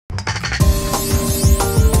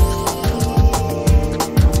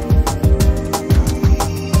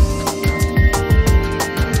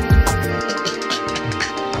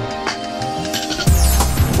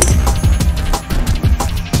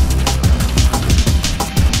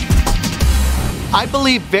I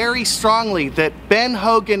believe very strongly that Ben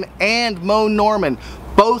Hogan and Mo Norman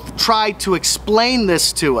both tried to explain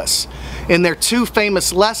this to us in their two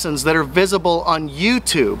famous lessons that are visible on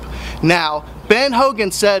YouTube. Now, Ben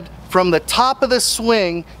Hogan said from the top of the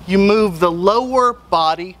swing, you move the lower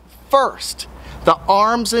body first. The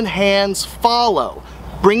arms and hands follow,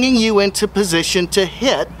 bringing you into position to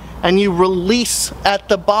hit, and you release at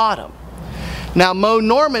the bottom. Now, Mo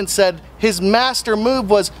Norman said his master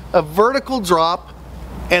move was a vertical drop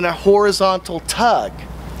and a horizontal tug.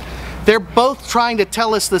 They're both trying to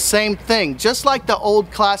tell us the same thing. Just like the old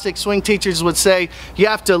classic swing teachers would say, you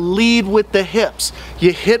have to lead with the hips.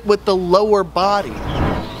 You hit with the lower body.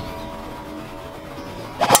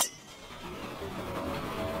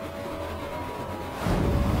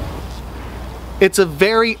 It's a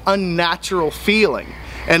very unnatural feeling,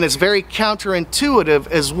 and it's very counterintuitive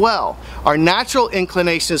as well. Our natural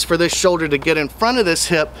inclination is for this shoulder to get in front of this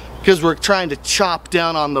hip because we're trying to chop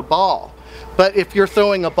down on the ball. But if you're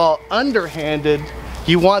throwing a ball underhanded,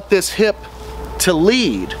 you want this hip to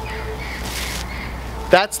lead.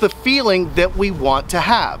 That's the feeling that we want to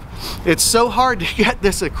have. It's so hard to get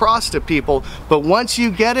this across to people, but once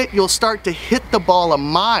you get it, you'll start to hit the ball a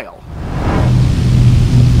mile.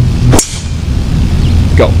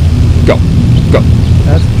 Go, go, go.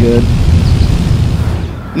 That's good.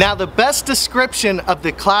 Now, the best description of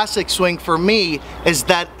the classic swing for me is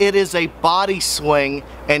that it is a body swing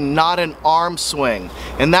and not an arm swing.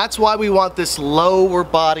 And that's why we want this lower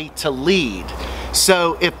body to lead.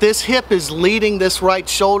 So if this hip is leading this right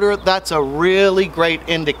shoulder, that's a really great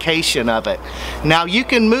indication of it. Now, you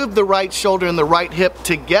can move the right shoulder and the right hip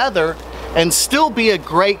together and still be a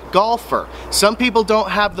great golfer. Some people don't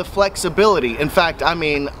have the flexibility. In fact, I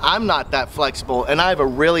mean, I'm not that flexible, and I have a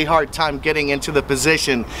really hard time getting into the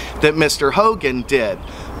position that Mr. Hogan did.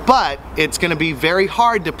 But it's gonna be very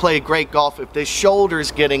hard to play great golf if this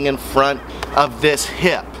shoulder's getting in front of this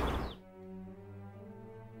hip.